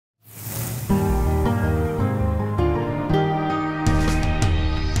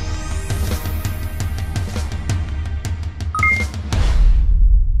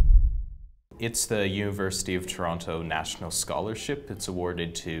It's the University of Toronto National Scholarship. It's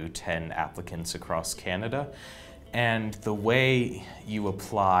awarded to 10 applicants across Canada. And the way you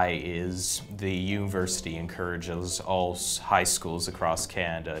apply is the university encourages all high schools across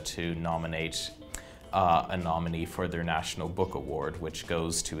Canada to nominate a nominee for their National Book Award, which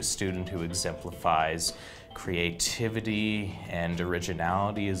goes to a student who exemplifies creativity and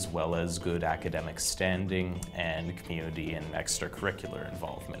originality, as well as good academic standing and community and extracurricular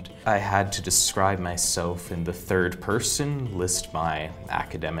involvement. I had to describe myself in the third person, list my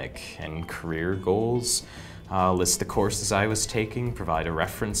academic and career goals, list the courses I was taking, provide a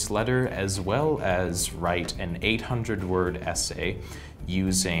reference letter, as well as write an 800-word essay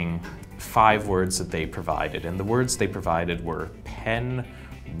using 5 words that they provided. And the words they provided were pen,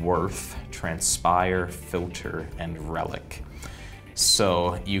 worth, transpire, filter, and relic.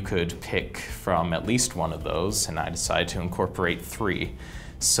 So you could pick from at least one of those, and I decided to incorporate 3.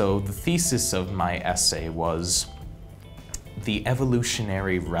 So the thesis of my essay was the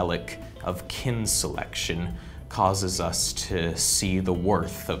evolutionary relic of kin selection causes us to see the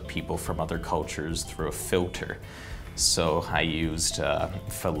worth of people from other cultures through a filter. So I used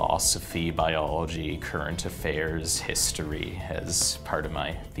philosophy, biology, current affairs, history as part of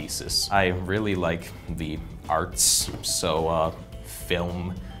my thesis. I really like the arts, so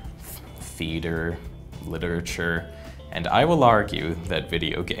film, theater, literature, and I will argue that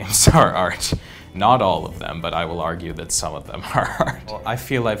video games are art. Not all of them, but I will argue that some of them are art. Well, I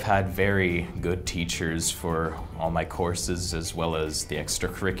feel I've had very good teachers for all my courses as well as the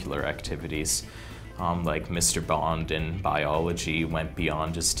extracurricular activities. Like Mr. Bond in biology went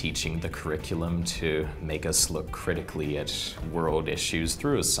beyond just teaching the curriculum to make us look critically at world issues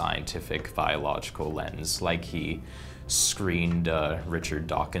through a scientific biological lens. Like he screened Richard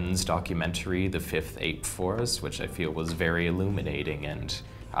Dawkins' documentary, The Fifth Ape, for us, which I feel was very illuminating and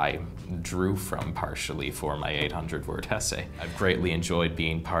I drew from partially for my 800-word essay. I've greatly enjoyed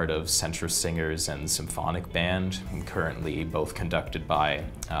being part of Central Singers and Symphonic Band, currently both conducted by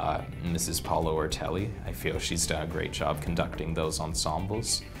Mrs. Paula Ortelli. I feel she's done a great job conducting those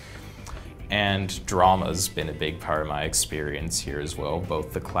ensembles. And drama's been a big part of my experience here as well,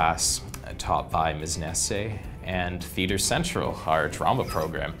 both the class taught by Ms. Nesse and Theatre Central, our drama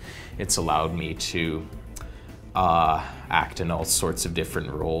program. It's allowed me to act in all sorts of different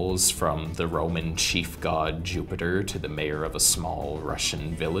roles, from the Roman chief god Jupiter to the mayor of a small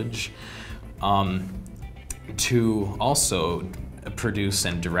Russian village, to also produce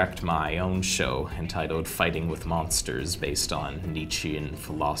and direct my own show entitled Fighting with Monsters, based on Nietzschean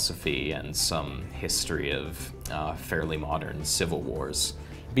philosophy and some history of fairly modern civil wars.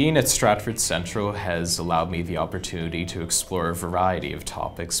 Being at Stratford Central has allowed me the opportunity to explore a variety of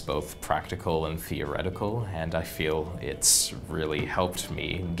topics, both practical and theoretical, and I feel it's really helped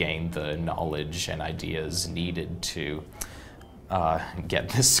me gain the knowledge and ideas needed to get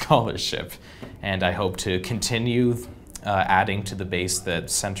this scholarship. And I hope to continue adding to the base that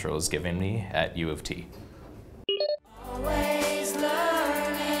Central has given me at U of T.